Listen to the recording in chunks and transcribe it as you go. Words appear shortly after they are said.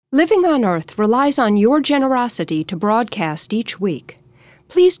Living on Earth relies on your generosity to broadcast each week.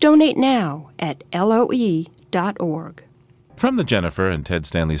 Please donate now at LOE.org. From the Jennifer and Ted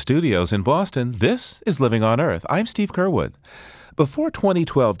Stanley studios in Boston, this is Living on Earth. I'm Steve Curwood. Before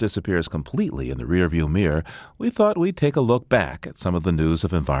 2012 disappears completely in the rearview mirror, we thought we'd take a look back at some of the news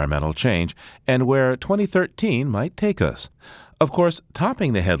of environmental change and where 2013 might take us. Of course,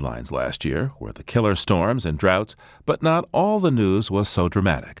 topping the headlines last year were the killer storms and droughts, but not all the news was so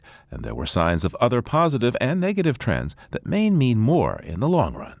dramatic, and there were signs of other positive and negative trends that may mean more in the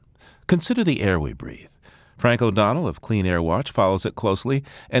long run. Consider the air we breathe. Frank O'Donnell of Clean Air Watch follows it closely,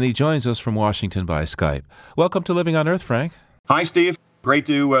 and he joins us from Washington by Skype. Welcome to Living on Earth, Frank. Hi, Steve. Great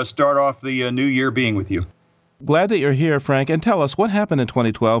to start off the new year being with you. Glad that you're here, Frank. And tell us, what happened in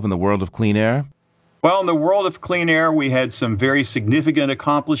 2012 in the world of clean air? Well, in the world of clean air, we had some very significant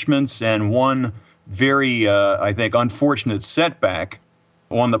accomplishments and one very, unfortunate setback.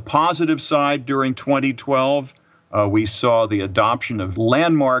 On the positive side, during 2012, we saw the adoption of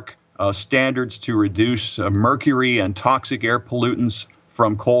landmark standards to reduce mercury and toxic air pollutants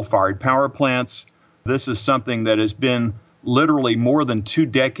from coal-fired power plants. This is something that has been literally more than 2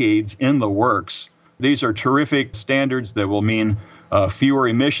 decades in the works. These are terrific standards that will mean fewer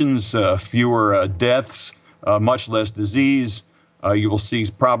emissions, fewer deaths, much less disease. You will see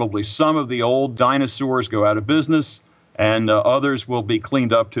probably some of the old dinosaurs go out of business, and others will be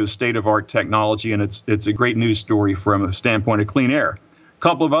cleaned up to state-of-art technology, and it's a great news story from a standpoint of clean air. A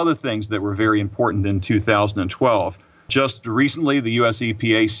couple of other things that were very important in 2012. Just recently, the U.S.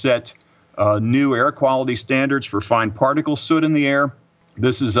 EPA set new air quality standards for fine particle soot in the air.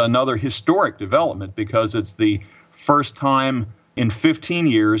 This is another historic development because it's the first time in 15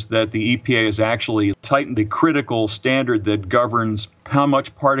 years that the EPA has actually tightened the critical standard that governs how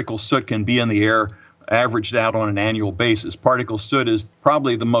much particle soot can be in the air averaged out on an annual basis. Particle soot is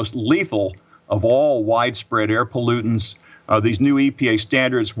probably the most lethal of all widespread air pollutants. These new EPA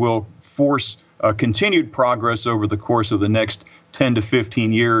standards will force continued progress over the course of the next 10 to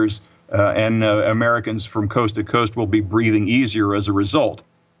 15 years, and Americans from coast to coast will be breathing easier as a result.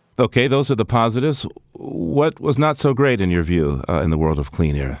 Okay, those are the positives. What was not so great in your view in the world of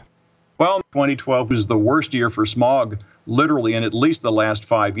clean air? Well, 2012 was the worst year for smog, literally in at least the last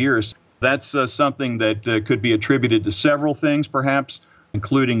 5 years. That's something that could be attributed to several things, perhaps,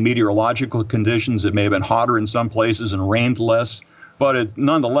 including meteorological conditions. It may have been hotter in some places and rained less, but it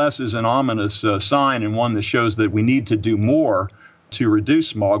nonetheless is an ominous sign and one that shows that we need to do more to reduce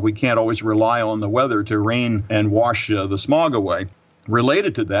smog. We can't always rely on the weather to rain and wash the smog away.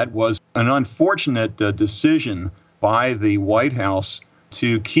 Related to that was an unfortunate decision by the White House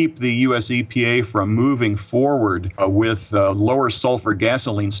to keep the U.S. EPA from moving forward with lower sulfur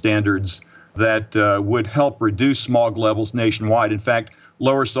gasoline standards that would help reduce smog levels nationwide. In fact,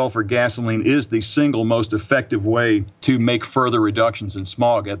 lower sulfur gasoline is the single most effective way to make further reductions in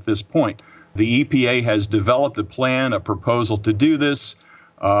smog at this point. The EPA has developed a plan, a proposal to do this.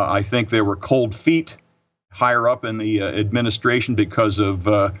 I think there were cold feet higher up in the administration because of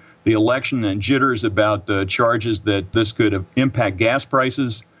the election and jitters about charges that this could impact gas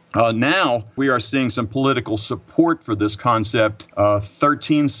prices. Now we are seeing some political support for this concept.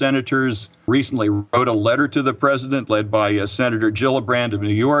 13 senators recently wrote a letter to the president, led by Senator Gillibrand of New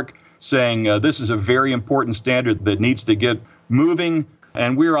York, saying this is a very important standard that needs to get moving.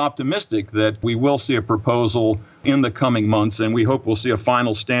 And we're optimistic that we will see a proposal in the coming months, and we hope we'll see a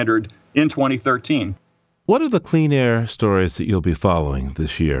final standard in 2013. What are the clean air stories that you'll be following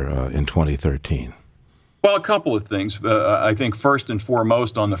this year in 2013? Well, a couple of things. I think first and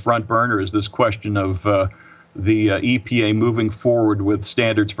foremost on the front burner is this question of the EPA moving forward with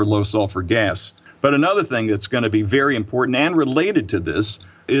standards for low sulfur gas. But another thing that's going to be very important and related to this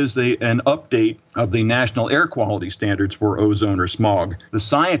is an update of the national air quality standards for ozone or smog. The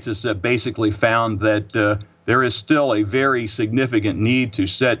scientists have basically found that there is still a very significant need to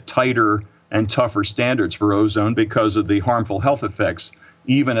set tighter and tougher standards for ozone because of the harmful health effects,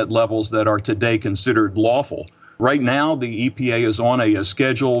 even at levels that are today considered lawful. Right now, the EPA is on a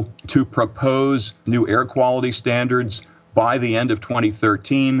schedule to propose new air quality standards by the end of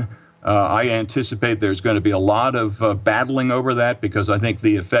 2013. I anticipate there's going to be a lot of battling over that because I think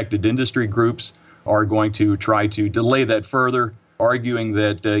the affected industry groups are going to try to delay that further, arguing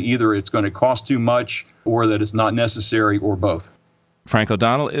that either it's going to cost too much or that it's not necessary or both. Frank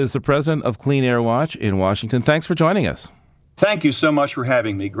O'Donnell is the president of Clean Air Watch in Washington. Thanks for joining us. Thank you so much for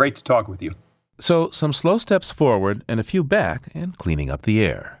having me. Great to talk with you. So, some slow steps forward and a few back in cleaning up the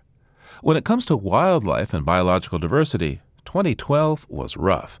air. When it comes to wildlife and biological diversity, 2012 was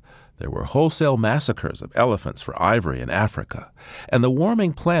rough. There were wholesale massacres of elephants for ivory in Africa, and the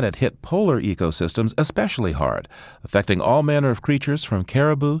warming planet hit polar ecosystems especially hard, affecting all manner of creatures from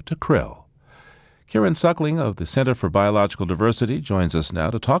caribou to krill. Kieran Suckling of the Center for Biological Diversity joins us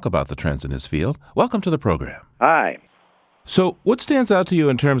now to talk about the trends in his field. Welcome to the program. Hi. So, what stands out to you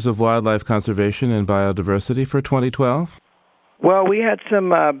in terms of wildlife conservation and biodiversity for 2012? Well, we had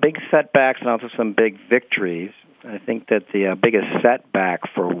some big setbacks and also some big victories. I think that the biggest setback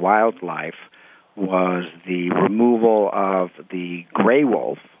for wildlife was the removal of the gray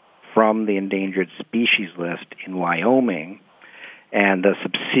wolf from the endangered species list in Wyoming and the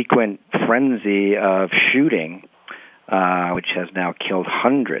subsequent frenzy of shooting, which has now killed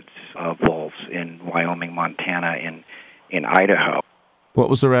hundreds of wolves in Wyoming, Montana, in Idaho. What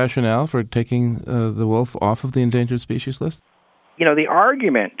was the rationale for taking the wolf off of the endangered species list? You know, the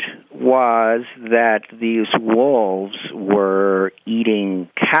argument was that these wolves were eating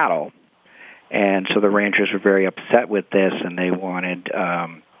cattle, and so the ranchers were very upset with this, and they wanted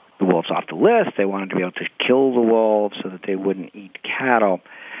the wolves off the list. They wanted to be able to kill the wolves so that they wouldn't eat cattle.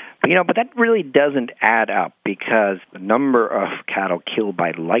 But that really doesn't add up because the number of cattle killed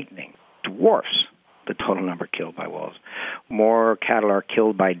by lightning dwarfs the total number killed by wolves. More cattle are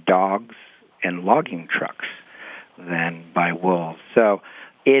killed by dogs and logging trucks than by wolves. So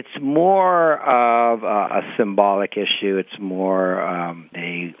it's more of a symbolic issue. It's more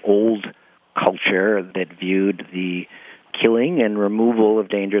a old culture that viewed the killing and removal of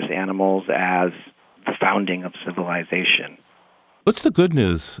dangerous animals as the founding of civilization. What's the good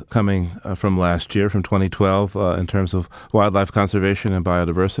news coming from last year, from 2012, in terms of wildlife conservation and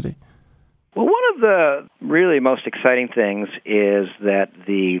biodiversity? Well, one of the really most exciting things is that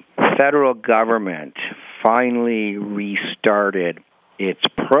the federal government finally restarted its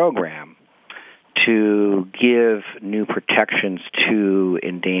program to give new protections to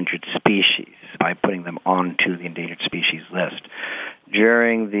endangered species by putting them onto the endangered species list.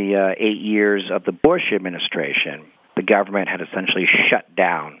 During the 8 years of the Bush administration, the government had essentially shut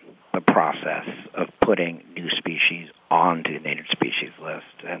down the process of putting new species onto the endangered species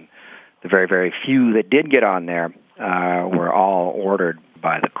list. And the very, very few that did get on there were all ordered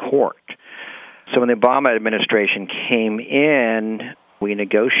by the court. So when the Obama administration came in, we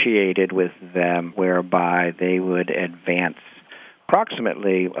negotiated with them whereby they would advance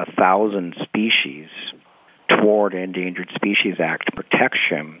approximately 1,000 species toward Endangered Species Act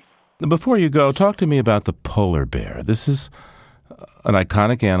protection. Before you go, talk to me about the polar bear. This is an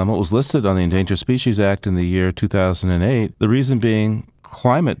iconic animal. It was listed on the Endangered Species Act in the year 2008, the reason being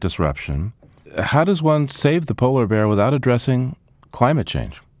climate disruption. How does one save the polar bear without addressing climate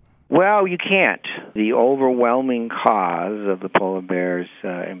change? Well, you can't. The overwhelming cause of the polar bear's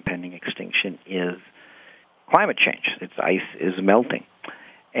impending extinction is climate change. Its ice is melting.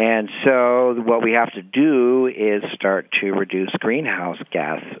 And so what we have to do is start to reduce greenhouse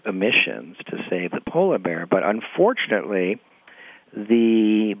gas emissions to save the polar bear. But unfortunately,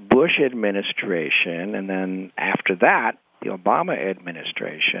 the Bush administration, and then after that, the Obama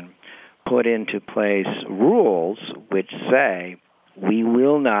administration, put into place rules which say we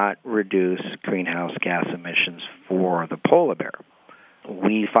will not reduce greenhouse gas emissions for the polar bear.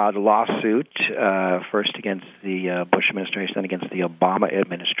 We filed a lawsuit first against the Bush administration, then against the Obama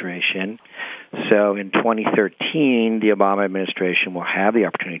administration. So in 2013, the Obama administration will have the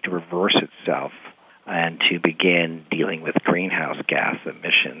opportunity to reverse itself and to begin dealing with greenhouse gas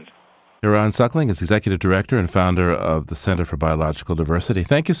emissions. Kieran Suckling is Executive Director and founder of the Center for Biological Diversity.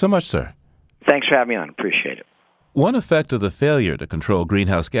 Thank you so much, sir. Thanks for having me on. Appreciate it. One effect of the failure to control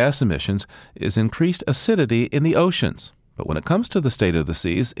greenhouse gas emissions is increased acidity in the oceans. But when it comes to the state of the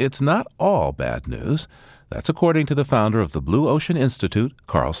seas, it's not all bad news. That's according to the founder of the Blue Ocean Institute,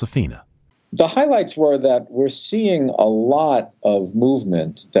 Carl Safina. The highlights were that we're seeing a lot of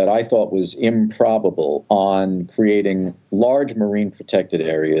movement that I thought was improbable on creating large marine protected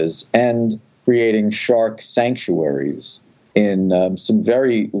areas and creating shark sanctuaries in some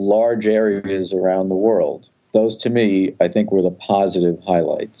very large areas around the world. Those, to me, I think were the positive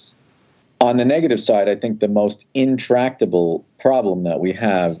highlights. On the negative side, I think the most intractable problem that we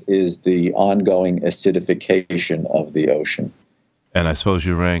have is the ongoing acidification of the ocean. And I suppose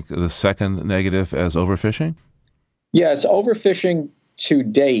you rank the second negative as overfishing? Yes, overfishing to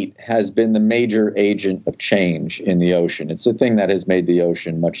date has been the major agent of change in the ocean. It's the thing that has made the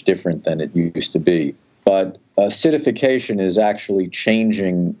ocean much different than it used to be. But acidification is actually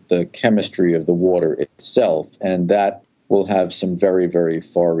changing the chemistry of the water itself, and that will have some very, very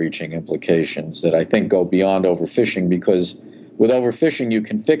far-reaching implications that I think go beyond overfishing, because with overfishing you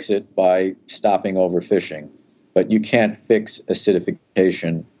can fix it by stopping overfishing. but you can't fix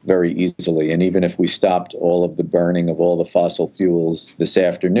acidification very easily. And even if we stopped all of the burning of all the fossil fuels this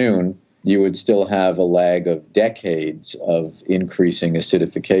afternoon, you would still have a lag of decades of increasing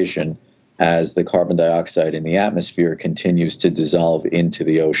acidification as the carbon dioxide in the atmosphere continues to dissolve into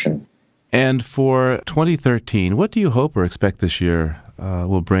the ocean. And for 2013, what do you hope or expect this year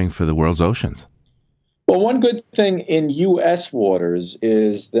will bring for the world's oceans? Well, one good thing in U.S. waters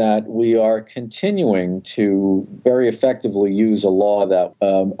is that we are continuing to very effectively use a law that,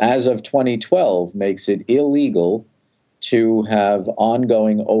 as of 2012, makes it illegal to have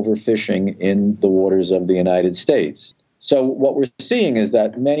ongoing overfishing in the waters of the United States. So what we're seeing is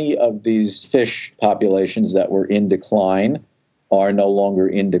that many of these fish populations that were in decline are no longer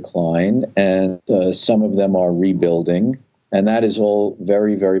in decline, and some of them are rebuilding. And that is all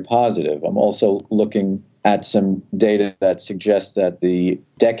very, very positive. I'm also looking at some data that suggests that the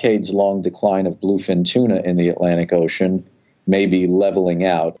decades-long decline of bluefin tuna in the Atlantic Ocean may be leveling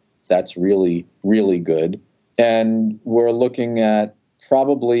out. That's really, really good. And we're looking at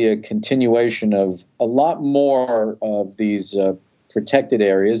probably a continuation of a lot more of these protected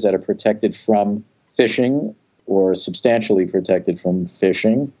areas that are protected from fishing or substantially protected from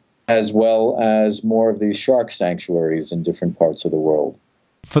fishing, as well as more of these shark sanctuaries in different parts of the world.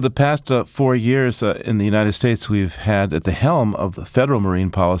 For the past 4 years in the United States, we've had at the helm of the federal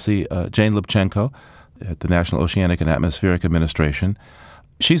marine policy Jane Lubchenco at the National Oceanic and Atmospheric Administration.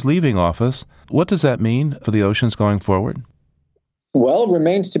 She's leaving office. What does that mean for the oceans going forward? Well, it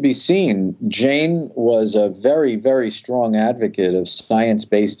remains to be seen. Jane was a very, very strong advocate of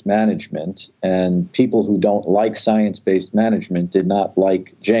science-based management, and people who don't like science-based management did not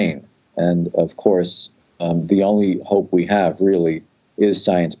like Jane. And of course, the only hope we have really is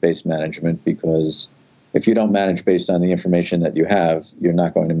science-based management, because if you don't manage based on the information that you have, you're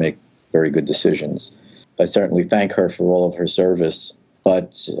not going to make very good decisions. I certainly thank her for all of her service.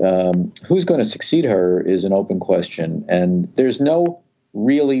 But who's going to succeed her is an open question. And there's no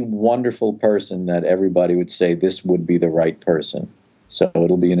really wonderful person that everybody would say this would be the right person. So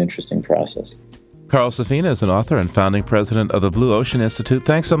it'll be an interesting process. Carl Safina is an author and founding president of the Blue Ocean Institute.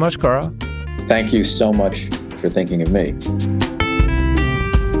 Thanks so much, Carl. Thank you so much for thinking of me.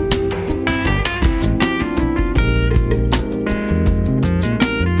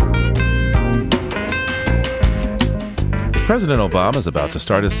 President Obama is about to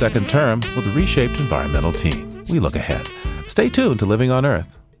start his second term with a reshaped environmental team. We look ahead. Stay tuned to Living on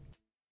Earth.